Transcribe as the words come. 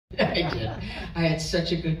I did. I had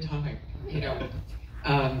such a good time,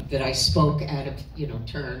 that I spoke out of,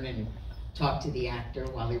 turn and talked to the actor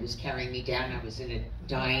while he was carrying me down. I was in a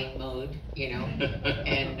dying mode,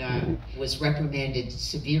 and was reprimanded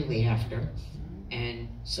severely after. And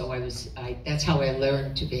so that's how I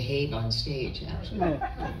learned to behave on stage, actually.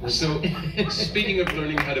 So, speaking of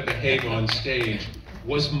learning how to behave on stage,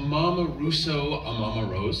 was Mama Russo a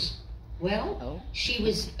Mama Rose? Well, she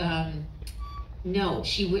was, no,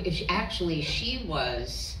 she was,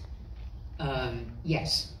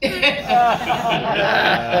 yes.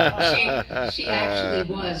 she actually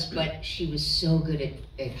was, but she was so good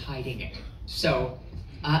at hiding it. So,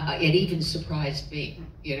 it even surprised me,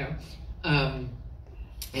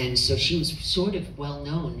 and so she was sort of well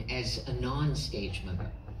known as a non-stage mother.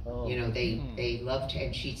 They loved her,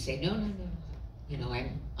 and she'd say, no,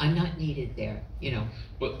 I'm not needed there,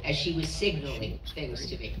 Well, as she was signaling things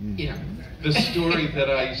to me, The story that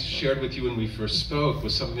I shared with you when we first spoke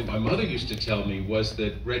was something that my mother used to tell me, was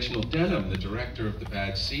that Reginald Denham, the director of The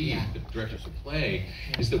Bad Seed, the director of the play,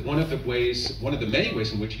 is that one of the many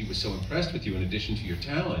ways in which he was so impressed with you, in addition to your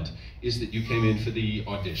talent, is that you came in for the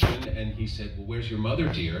audition and he said, well, where's your mother,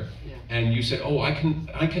 dear? And you said, oh, I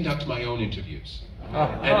conduct my own interviews.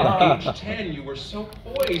 And at age 10, you were so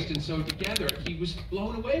poised and so together, he was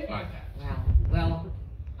blown away by that. Wow. Well,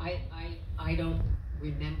 I don't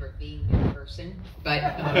remember being in person, but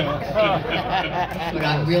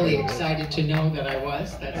I'm really excited to know that I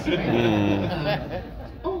was. That's great.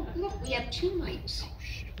 Oh, look, we have 2 mics.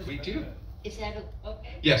 We do. Is that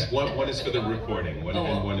okay? Yes, one is for the recording,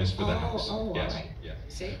 and one is for the house. Yes. All right. Yeah.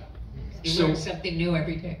 See? You learn something new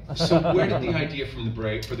every day. So where did the idea for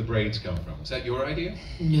the braids come from? Is that your idea?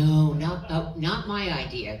 No, not my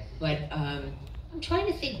idea, but I'm trying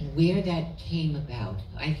to think where that came about,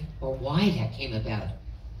 or why that came about.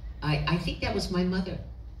 I think that was my mother,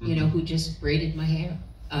 who just braided my hair.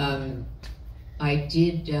 I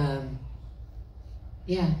did,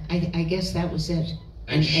 I guess that was it.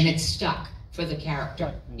 And it stuck for the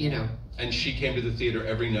character, And she came to the theater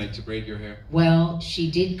every night to braid your hair? Well,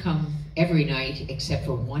 she did come every night, except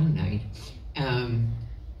for one night.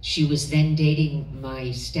 She was then dating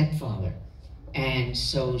my stepfather, and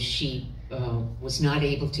so she was not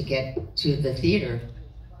able to get to the theater,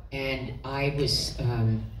 and I was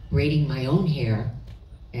braiding my own hair,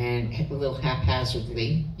 and a little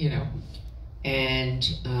haphazardly, and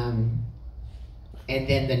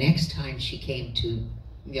then the next time she came to,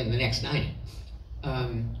 the next night,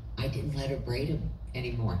 I didn't let her braid them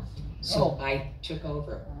anymore. So I took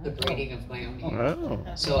over the braiding of my own hair. Oh.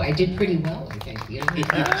 So I did pretty well, I think.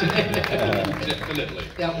 Definitely.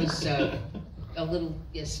 That was a little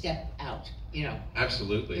step out,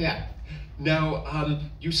 Absolutely. Yeah. Now,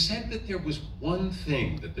 you said that there was one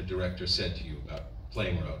thing that the director said to you about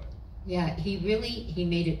playing Rhoda. Yeah, he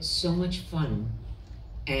made it so much fun.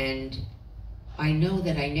 And I know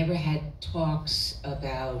that I never had talks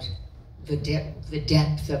about the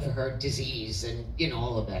depth of her disease and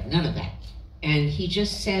all of that, none of that. And he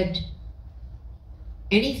just said,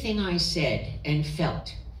 anything I said and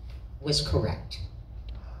felt was correct.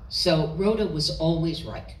 So Rhoda was always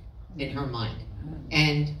right in her mind,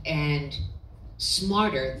 and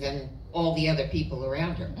smarter than all the other people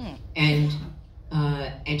around her. And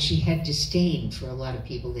she had disdain for a lot of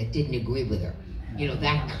people that didn't agree with her,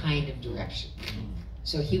 that kind of direction.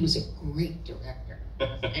 So he was a great director.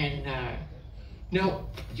 And now,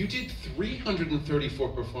 you did 334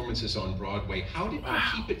 performances on Broadway. How did you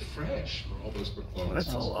keep it fresh for all those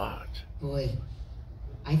performances? That's a lot. Boy,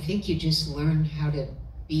 I think you just learn how to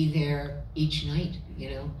be there each night,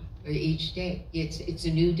 or each day. It's a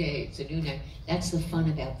new day, it's a new night. That's the fun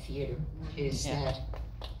about theater, is that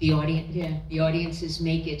the audiences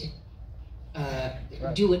make it,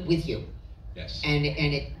 do it with you. Yes. And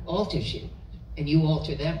it alters you. And you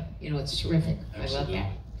alter them. It's terrific. Absolutely. I love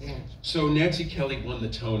that. Yeah. So Nancy Kelly won the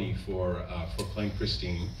Tony for playing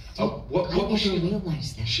Christine. What I never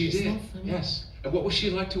realized that. She Isn't did. that funny? Yes. And what was she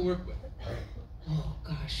like to work with? Oh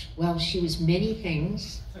gosh. Well, she was many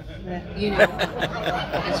things.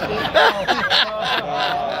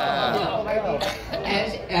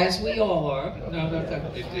 As we all are.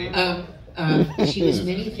 No. She was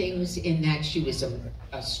many things in that she was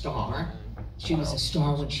a star. She was a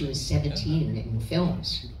star when she was 17 in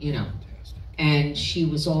films, And she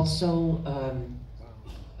was also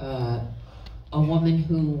a woman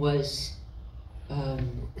who was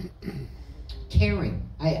caring.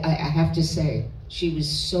 I have to say, she was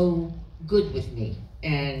so good with me.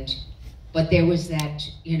 But there was that,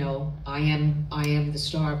 I am the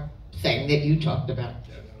star thing that you talked about.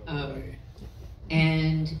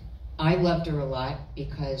 And I loved her a lot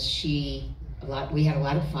because we had a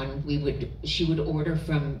lot of fun. She would order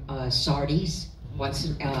from Sardi's once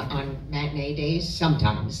on matinee days,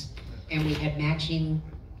 sometimes, and we had matching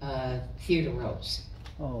theater robes.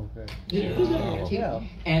 Oh, okay. Yeah.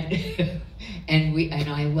 And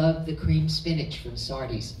I love the cream spinach from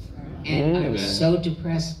Sardi's. And I was so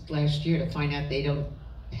depressed last year to find out they don't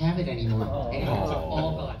have it anymore. It's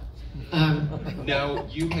all gone. Now,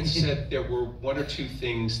 you had said there were one or two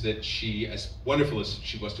things that she, as wonderful as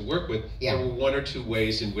she was to work with, there were one or two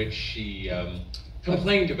ways in which she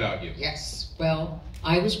complained about you. Yes. Well,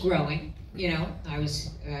 I was growing. You know, it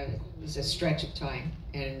was a stretch of time,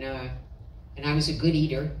 and I was a good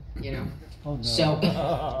eater. You know. Oh, no. So,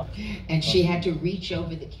 and she had to reach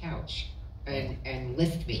over the couch and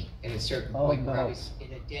lift me at a certain point where I was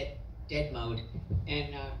in a dead mode,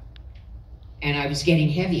 and I was getting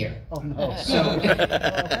heavier. Oh no! So,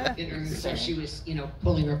 so she was,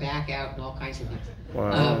 pulling her back out and all kinds of things.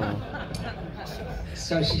 Wow.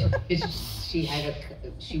 So she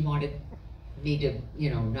wanted me to,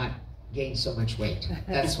 not gain so much weight.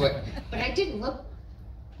 That's what. But I didn't look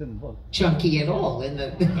chunky at all in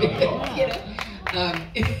the.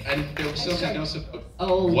 And there was something else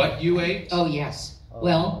about what you ate? Oh yes.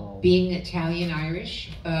 Well, being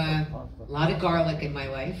Italian-Irish, a lot of garlic in my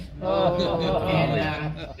life,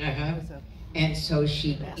 and so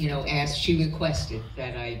she, she requested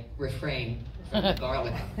that I refrain from the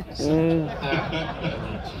garlic. So,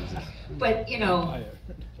 but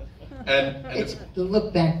it's to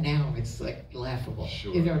look back now, it's like laughable.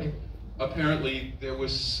 Sure. You know what I mean? Apparently, there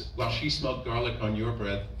was, while she smelled garlic on your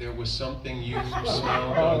breath, there was something you smelled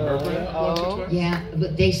on her breath once or twice? Yeah,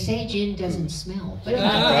 but they say gin doesn't smell. But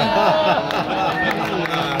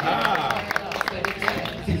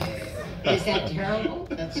is that terrible?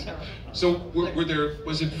 That's terrible. So,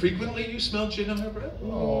 was it frequently you smelled gin on her breath?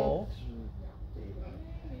 Oh.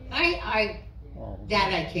 I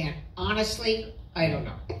can't. Honestly, I don't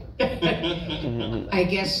know. I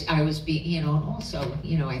guess I was being, and also,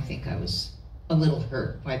 I think I was a little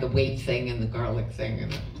hurt by the weight thing and the garlic thing,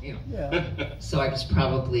 and Yeah. So I was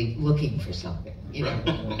probably looking for something,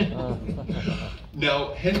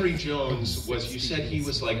 Now, Henry Jones you said he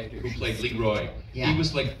was like, who played Leroy. Yeah. He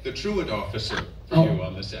was like the Truant officer for you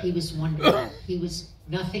on the set. He was wonderful. He was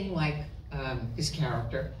nothing like his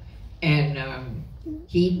character, and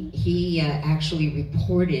he actually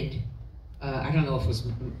reported. I don't know if it was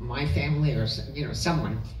my family or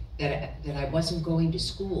someone that I wasn't going to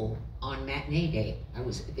school on matinee day.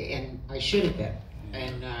 And I should have been,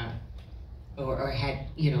 and or had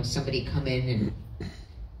somebody come in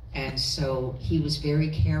and so he was very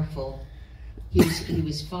careful. He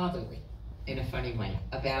was fatherly in a funny way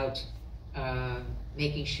about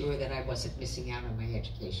making sure that I wasn't missing out on my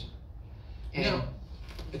education. And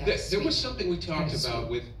there was something we talked about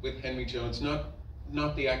with Henry Jones, not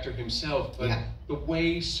the actor himself, but the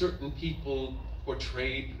way certain people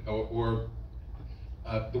portrayed or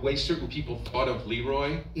the way certain people thought of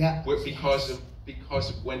Leroy, because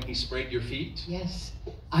of when he sprayed your feet. Yes,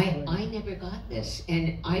 I never got this,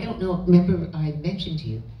 and I don't know. Remember, I mentioned to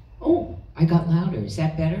you. Oh, I got louder. Is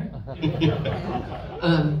that better?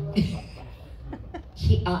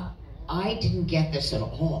 I didn't get this at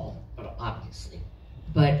all, obviously,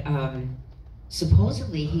 but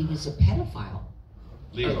supposedly he was a pedophile.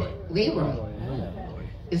 Leroy.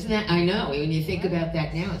 Isn't that? I know. When you think about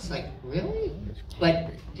that now, it's like, really?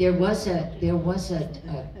 But there was a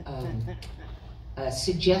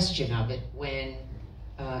suggestion of it when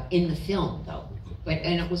in the film, though.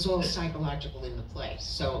 And it was all psychological in the play,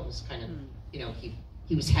 so it was kind of,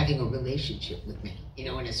 he was having a relationship with me, in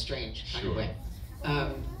a strange kind of way.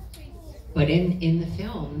 But in the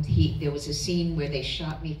film, there was a scene where they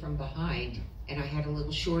shot me from behind, and I had a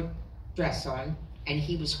little short dress on. And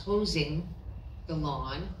he was hosing the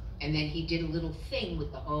lawn, and then he did a little thing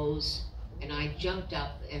with the hose, and I jumped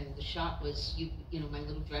up, and the shot was, my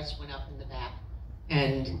little dress went up in the back,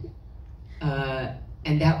 and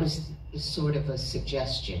that was sort of a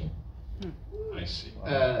suggestion. I see.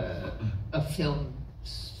 A film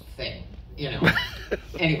thing,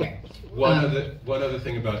 Anyway. One other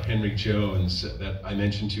thing about Henry Jones that I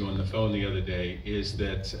mentioned to you on the phone the other day is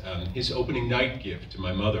that his opening night gift to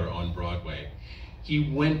my mother on Broadway,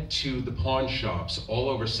 he went to the pawn shops all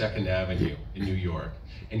over 2nd Avenue in New York,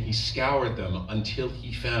 and he scoured them until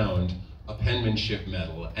he found a penmanship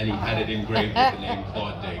medal, and he had it engraved with the name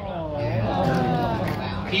Claude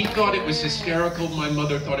Dagle. He thought it was hysterical. My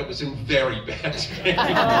mother thought it was in very bad taste.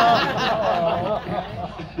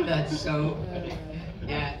 That's so.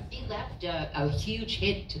 Yeah, he left a huge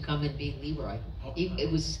hit to come and be Leroy.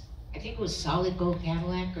 It was I think it was solid gold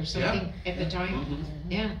Cadillac or something at the time.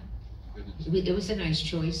 Mhm. Yeah, Goodness. it was a nice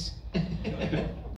choice.